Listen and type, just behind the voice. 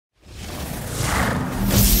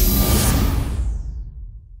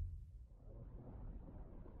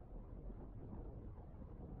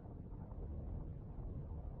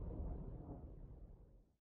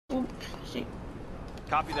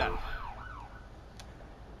Copy that.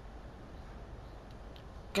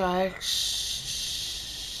 Guys.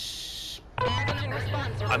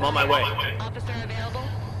 I'm on my way. Officer available?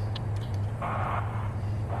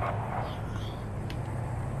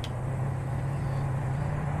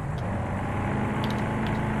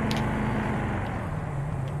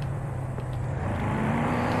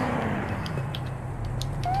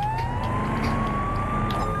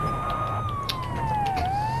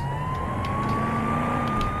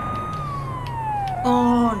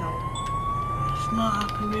 Oh no. It's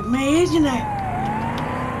not happy with me, isn't it?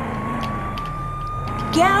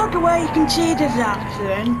 Get out of the way, you can see there's an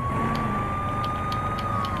accident.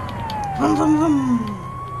 Vroom, vroom, vroom.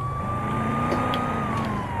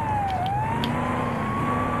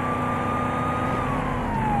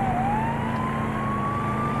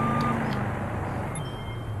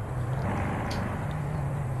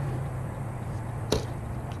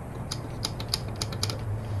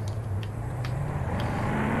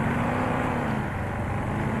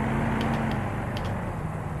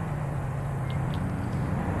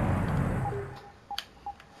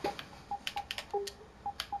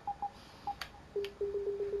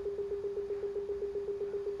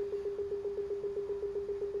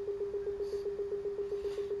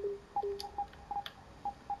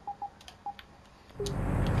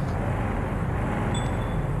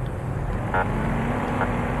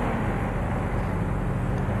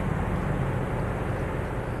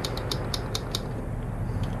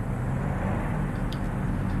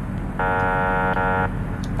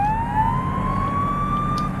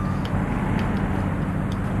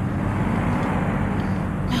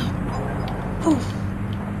 Oof.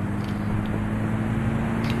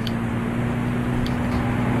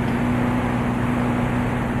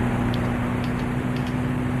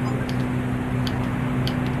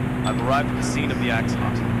 I've arrived at the scene of the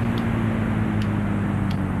accident.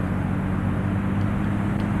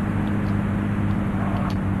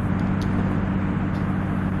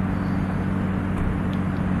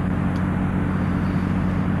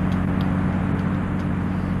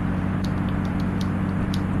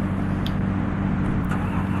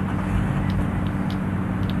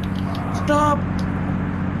 Stop.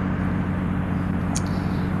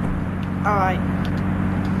 Alright.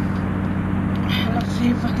 Let's see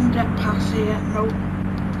if I can get past here. Nope.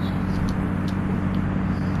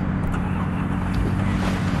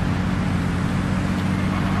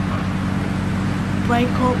 Break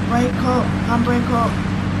up, handbrake up.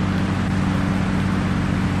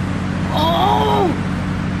 Oh!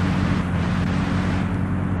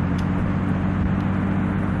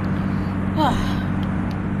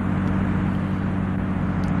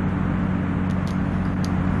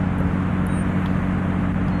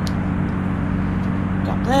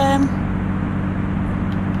 Got them.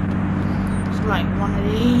 It's like one of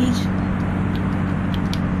these.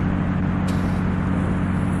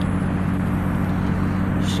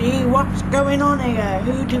 See what's going on here?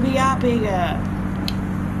 Who do we have here?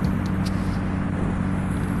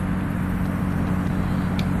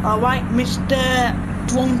 Alright, Mr.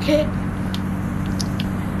 Drunkit.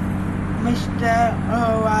 Mr.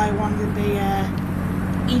 Oh, I want to be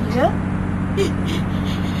idiot.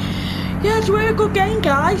 Yeah, it's a really good game,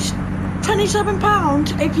 guys.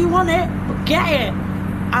 £27 if you want it, but get it.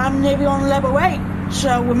 I'm nearly on level 8,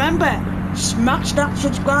 so remember, smash that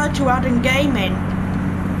subscribe to Adam Gaming.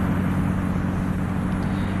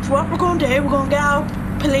 So what we're going to do, we're going to get our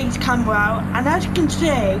police camera out, and as you can see,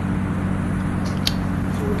 so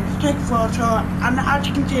we'll just take a photo, and as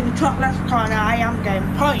you can see in the top left corner, I am getting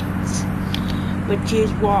points, which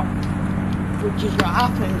is what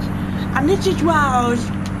happens. And this is where I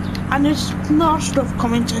was, and there's more stuff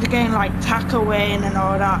coming to the game like tackling and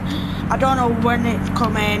all that. I don't know when it's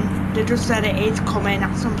coming, they just said it is coming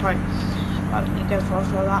at some point. Let me go for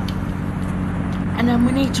that. And then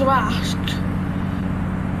we need to ask,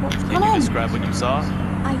 what's going on? Can you describe what you saw?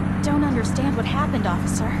 I don't understand what happened,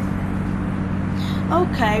 officer.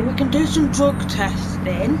 Okay, we can do some drug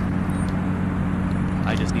testing.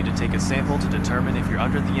 I just need to take a sample to determine if you're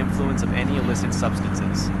under the influence of any illicit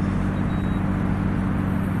substances.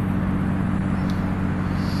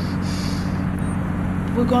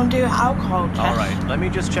 We're going to do an alcohol test. Alright, let me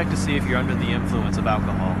just check to see if you're under the influence of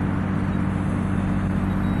alcohol.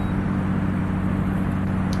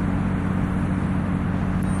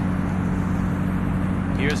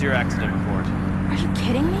 Here's your accident report. Are you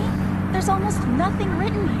kidding me? There's almost nothing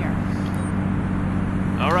written here.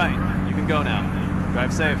 Alright, you can go now.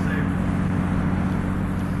 Drive safe.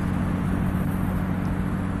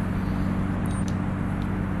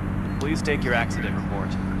 Please take your accident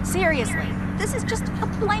report. Seriously, this is just a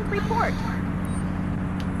blank report.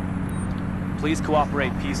 Please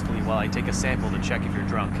cooperate peacefully while I take a sample to check if you're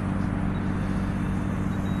drunk.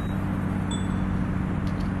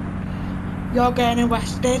 You're getting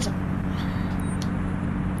arrested.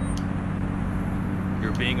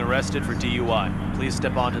 You're being arrested for DUI. Please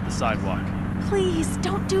step onto the sidewalk. Please,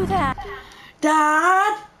 don't do that.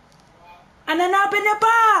 Dad! And then up in the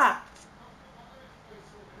bar!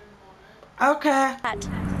 Okay.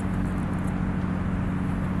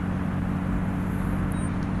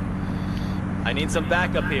 I need some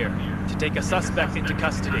backup here to take a suspect into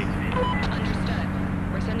custody. Understood.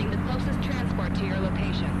 We're sending the closest transport to your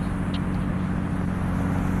location.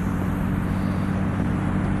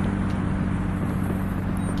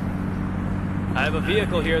 I have a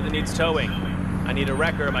vehicle here that needs towing. I need a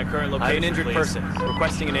record of my current location. I have an injured person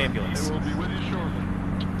requesting an ambulance. They will be with you shortly.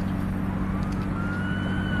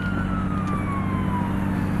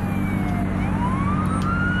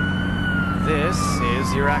 This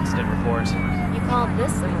is your accident report. You call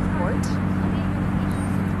this a report?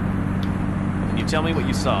 Can you tell me what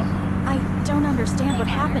you saw? I don't understand what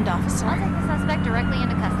happened, officer. I'll take the suspect directly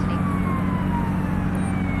into custody.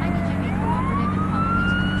 I need you to be cooperative and follow me to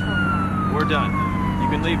the control room. We're done. You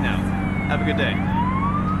can leave now. Have a good day.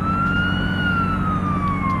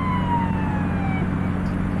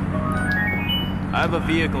 I have a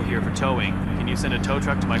vehicle here for towing. Can you send a tow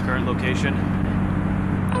truck to my current location?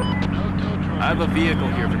 I have a vehicle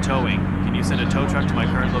here for towing. Can you send a tow truck to my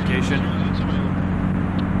current location? It's available.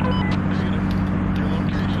 Negative. Your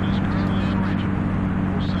location is currently unreachable.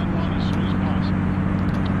 We'll send one as soon as possible.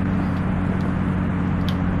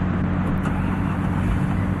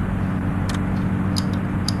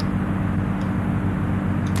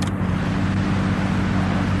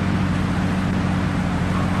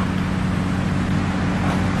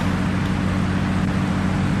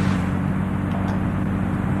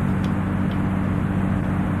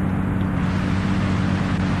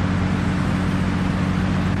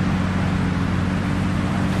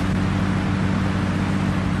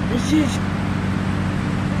 This is...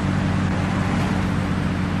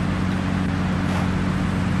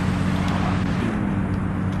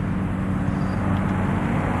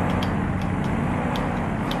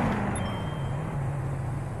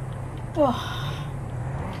 Oh.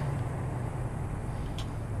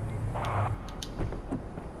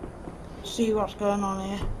 See what's going on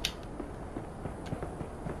here.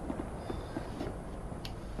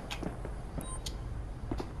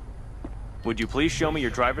 Would you please show me your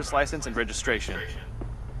driver's license and registration?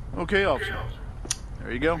 Okay, officer.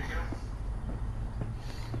 There you go.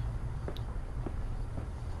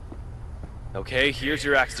 Okay, here's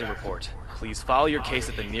your accident report. Please file your case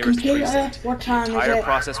at the nearest Computer, precinct. what time the is entire it?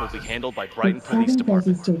 process will be handled by Brighton Police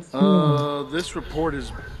Department. This report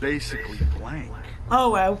is basically blank. Oh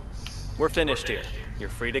well. We're finished here. You're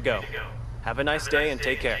free to go. Have a nice day and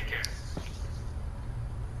take care.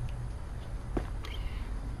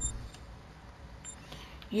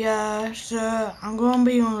 Yeah, so I'm going to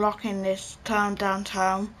be unlocking this town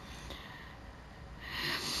downtown.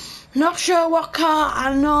 Not sure what car,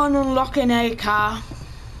 I know I'm unlocking a car.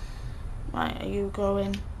 Right, are you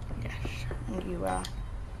going? Yes, and you are.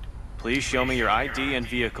 Please show me your ID and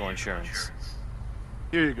vehicle insurance.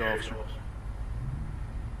 Here you go, officer.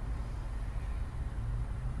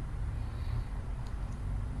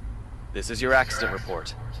 This is your accident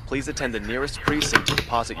report. Please attend the nearest precinct to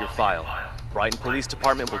deposit your file. Brighton Police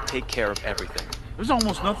Department will take care of everything. There's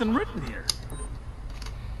almost nothing written here.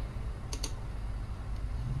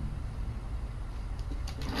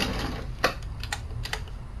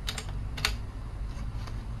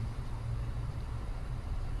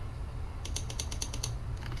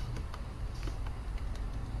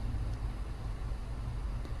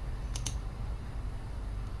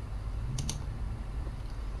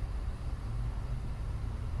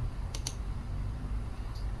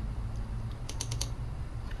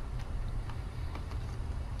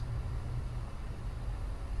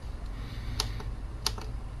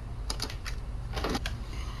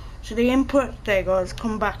 So the input there goes,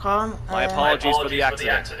 come back on. My apologies for the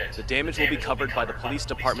accident. The damage will be covered by the police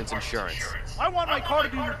department's insurance. I want my car to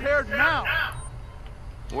be repaired now.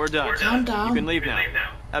 We're done. Calm down. You can leave now.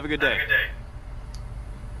 Have a good day.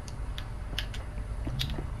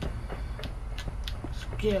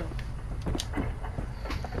 Skill.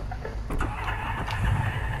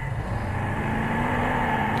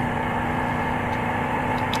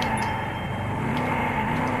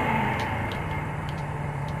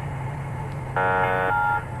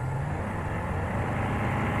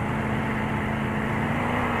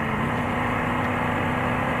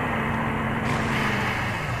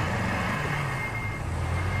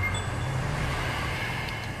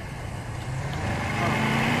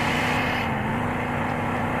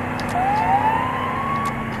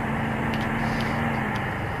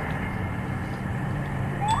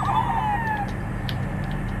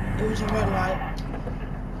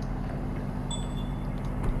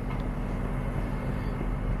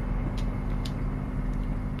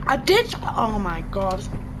 I did. Oh my god.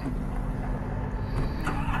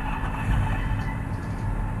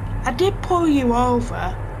 I did pull you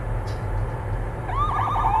over.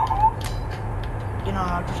 You know,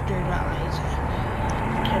 I'll just do that later.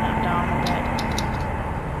 Turn that down a bit.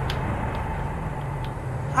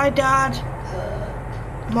 Hi, Dad.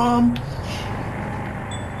 Mom.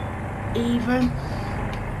 Even.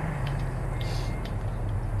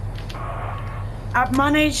 I've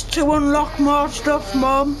managed to unlock more stuff,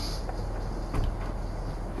 Mum.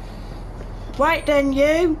 Right then,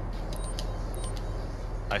 you.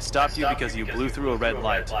 I stopped you because you blew through a red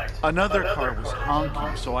light. Another car was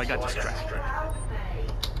honking, so I got distracted.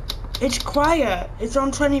 It's quiet. It's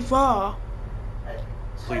on 24.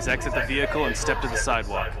 Please exit the vehicle and step to the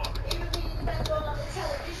sidewalk.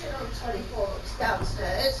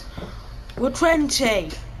 We're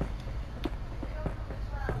 20.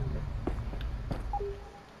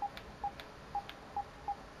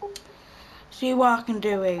 See what I can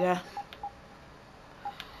do here.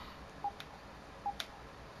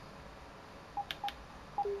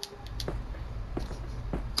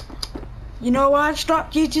 You know why I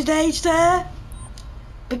stopped you today, sir?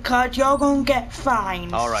 Because you're gonna get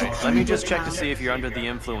fined. Alright, let me just check to £600. see if you're under the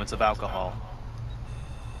influence of alcohol.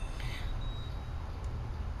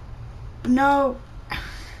 No.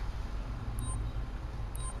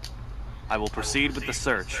 I will proceed with the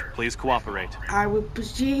search. Please cooperate. I will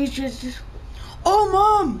proceed with... Oh,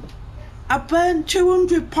 Mum! I burned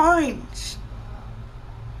 200 points.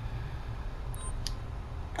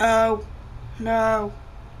 Oh, no.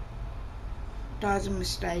 That was a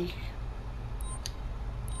mistake.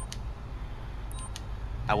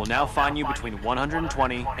 I will now fine you between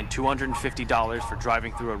 $120 and $250 for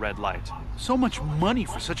driving through a red light. So much money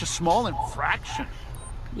for such a small infraction.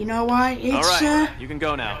 You know why? It's, Alright, you can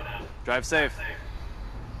go now. Drive safe.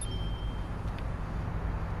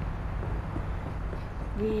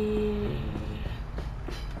 we...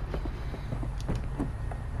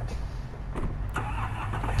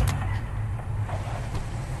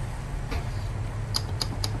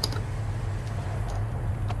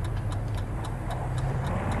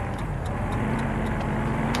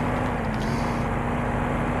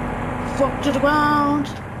 Foot to the ground.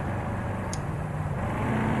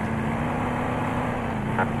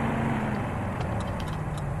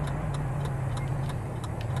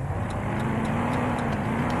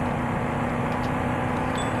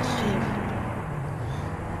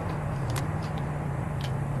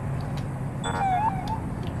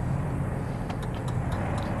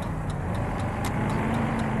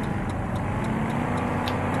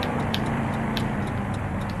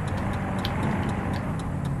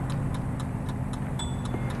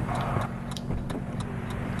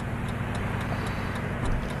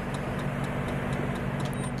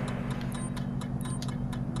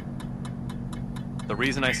 The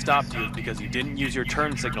reason I stopped you is because you didn't use your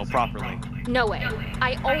turn signal properly. No way.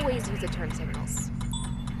 I always use the turn signals.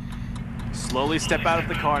 Slowly step out of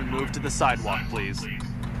the car and move to the sidewalk, please.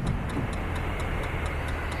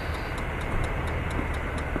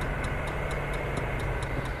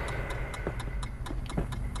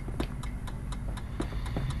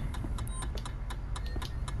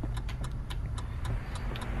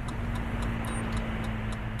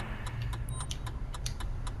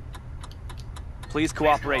 Please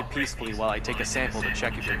cooperate peacefully while I take a sample to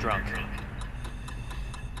check if you're drunk.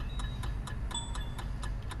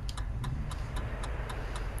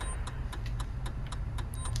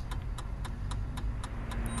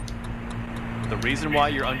 The reason why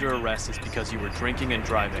you're under arrest is because you were drinking and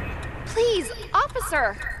driving. Please,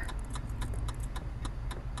 officer!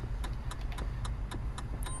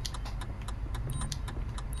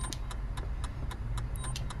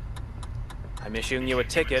 I'm issuing you a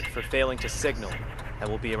ticket for failing to signal. That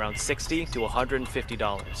will be around $60 to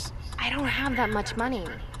 $150. I don't have that much money.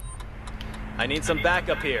 I need some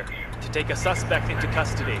backup here to take a suspect into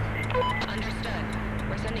custody. Understood.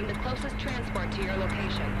 We're sending the closest transport to your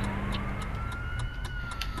location.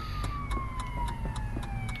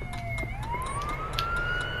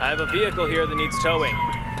 I have a vehicle here that needs towing.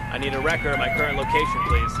 I need a record of my current location,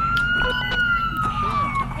 please. Sure.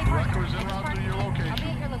 The wrecker is en route to your I'll be location.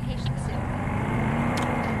 at your location soon.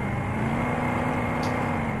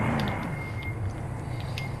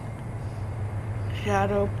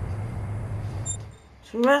 Shadow.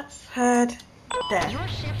 So let's head there. Your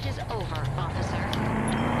shift is over, officer.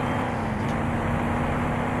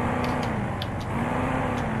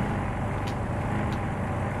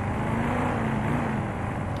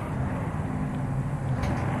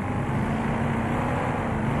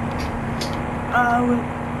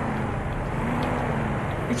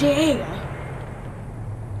 Is it here?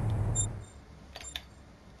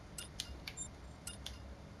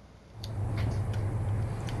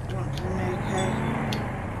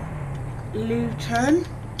 turn.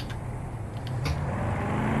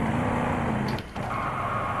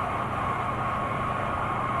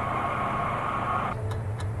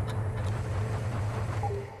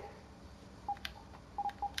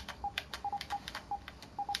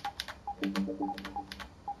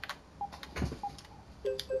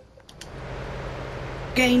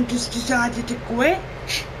 Game just decided to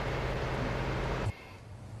glitch.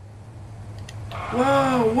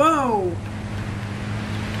 Whoa, whoa.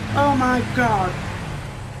 Oh my god.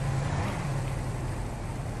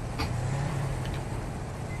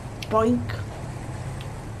 Boink.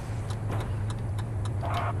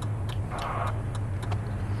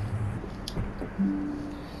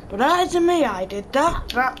 But that isn't me, I did that.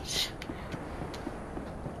 That's...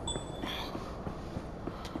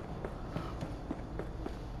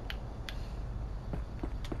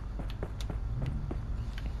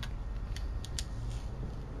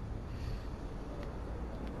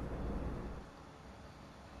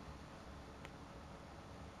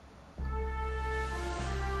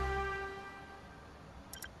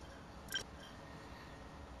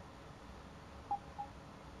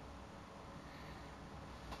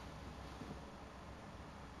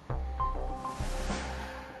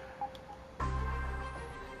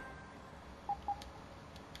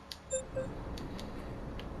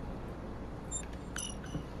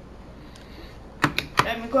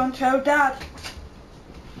 Let me go and tell Dad.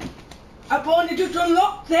 I've only just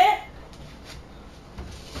unlocked it.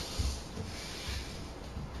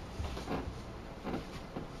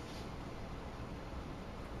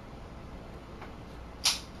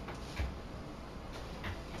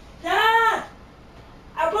 Dad!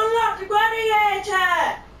 I've unlocked the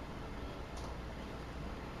gladiator!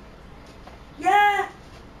 Yeah!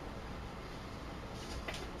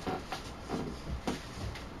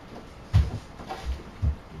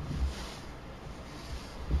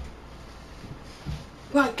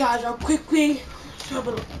 Right guys, I'll quickly have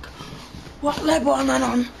a look. What level am I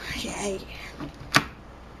on? Yay.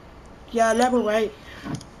 Yeah, level 8.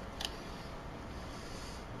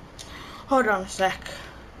 Hold on a sec.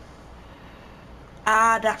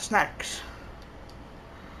 Ah, that's next.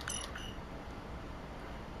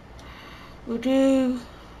 We'll do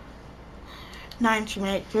 90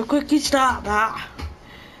 minutes. We'll quickly start that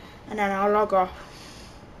and then I'll log off.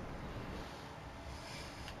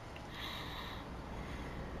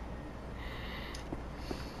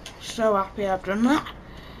 So happy I've done that.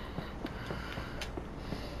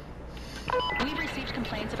 We've received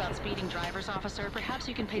complaints about speeding drivers, officer. Perhaps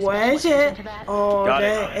you can pay Where is special attention it? to that. Oh, Got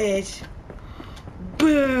there it is.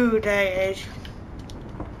 Boo, there it is.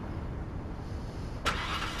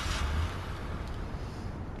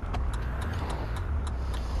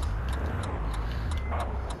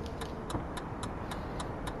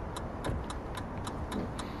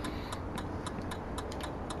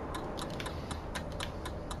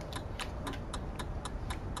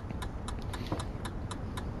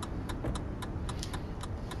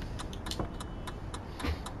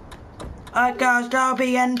 Alright guys, that'll be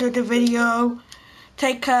the end of the video.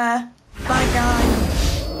 Take care. Bye guys.